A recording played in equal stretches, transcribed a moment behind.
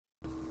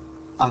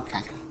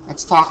Okay,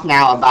 let's talk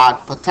now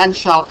about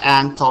potential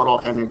and total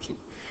energy.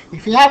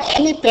 If you have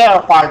any pair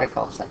of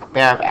particles, like a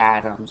pair of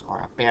atoms or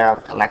a pair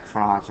of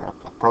electrons or a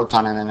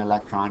proton and an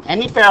electron,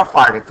 any pair of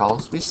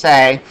particles, we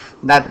say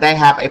that they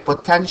have a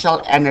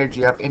potential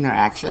energy of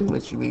interaction,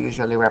 which we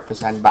usually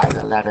represent by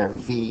the letter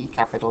V,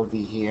 capital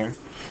V here,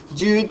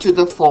 due to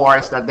the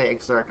force that they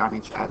exert on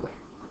each other.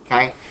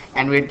 Okay,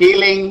 and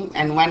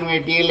when we're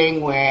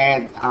dealing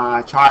with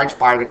charged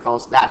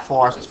particles, that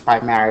force is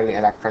primarily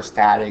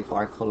electrostatic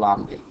or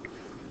Coulombic.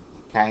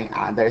 Okay,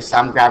 there's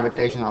some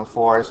gravitational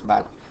force,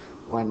 but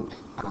when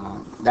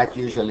that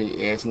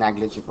usually is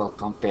negligible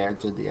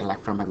compared to the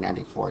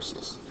electromagnetic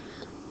forces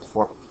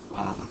for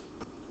uh,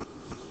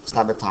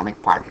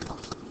 subatomic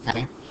particles.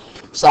 Okay,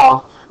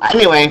 so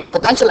anyway,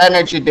 potential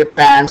energy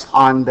depends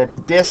on the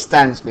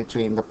distance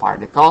between the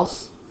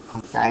particles.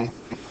 Okay,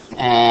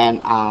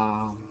 and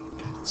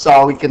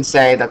so we can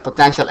say that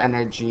potential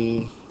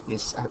energy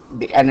is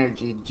the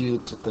energy due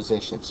to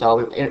position.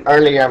 So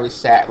earlier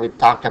we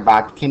talked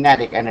about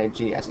kinetic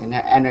energy as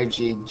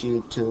energy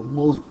due to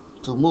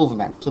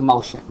movement, to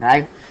motion,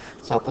 right?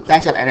 So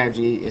potential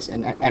energy is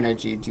an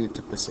energy due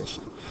to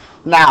position.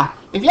 Now,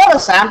 if you have a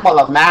sample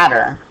of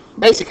matter,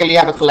 basically you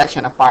have a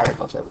collection of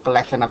particles, a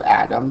collection of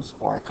atoms,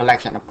 or a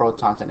collection of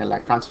protons and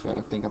electrons, if you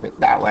want to think of it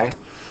that way.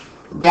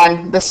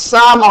 Then the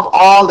sum of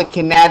all the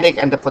kinetic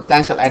and the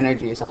potential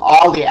energies of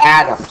all the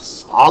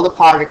atoms, all the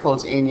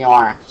particles in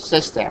your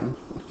system,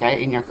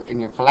 okay, in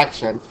your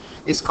collection,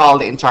 is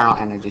called the internal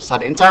energy. So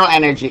the internal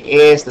energy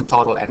is the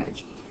total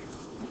energy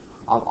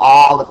of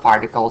all the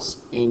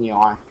particles in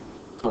your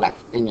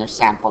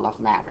sample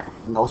of matter.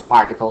 And those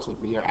particles would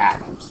be your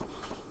atoms.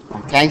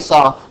 Okay,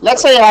 so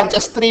let's say you have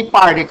just 3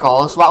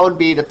 particles. What would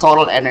be the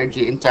total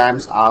energy in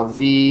terms of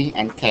V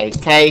and K?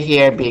 K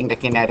here being the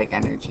kinetic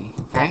energy.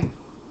 Okay,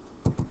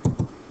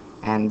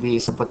 and V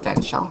is the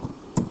potential.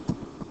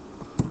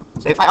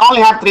 So if I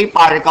only have 3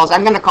 particles,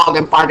 I'm going to call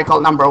them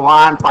particle number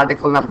 1,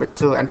 particle number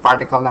 2, and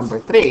particle number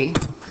 3.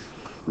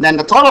 Then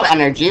the total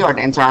energy, or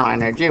the internal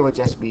energy, would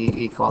just be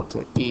equal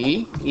to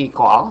E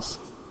equals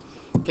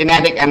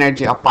kinetic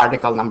energy of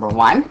particle number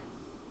 1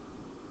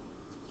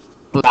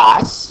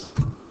 plus,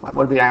 what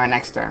would be our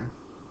next term?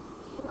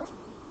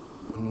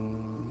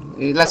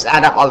 Let's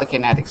add up all the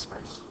kinetics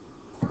first.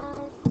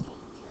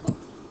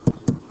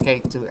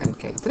 K2 and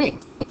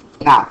K3.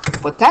 Now,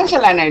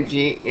 potential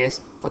energy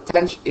is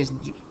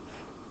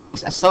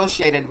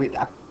associated with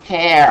a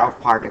pair of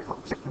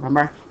particles.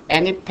 Remember,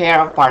 any pair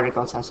of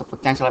particles has a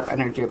potential of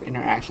energy of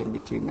interaction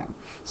between them.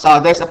 So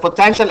there's a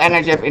potential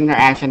energy of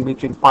interaction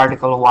between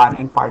particle 1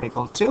 and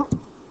particle 2.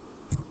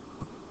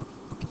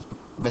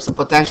 There's a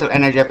potential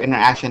energy of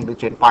interaction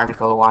between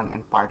particle 1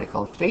 and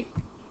particle 3.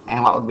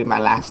 And what would be my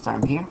last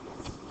term here?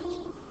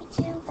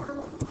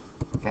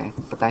 Okay,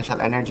 potential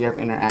energy of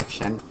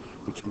interaction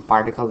between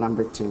particle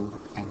number 2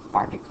 and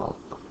particle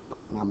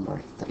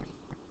number 3.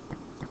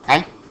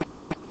 Okay,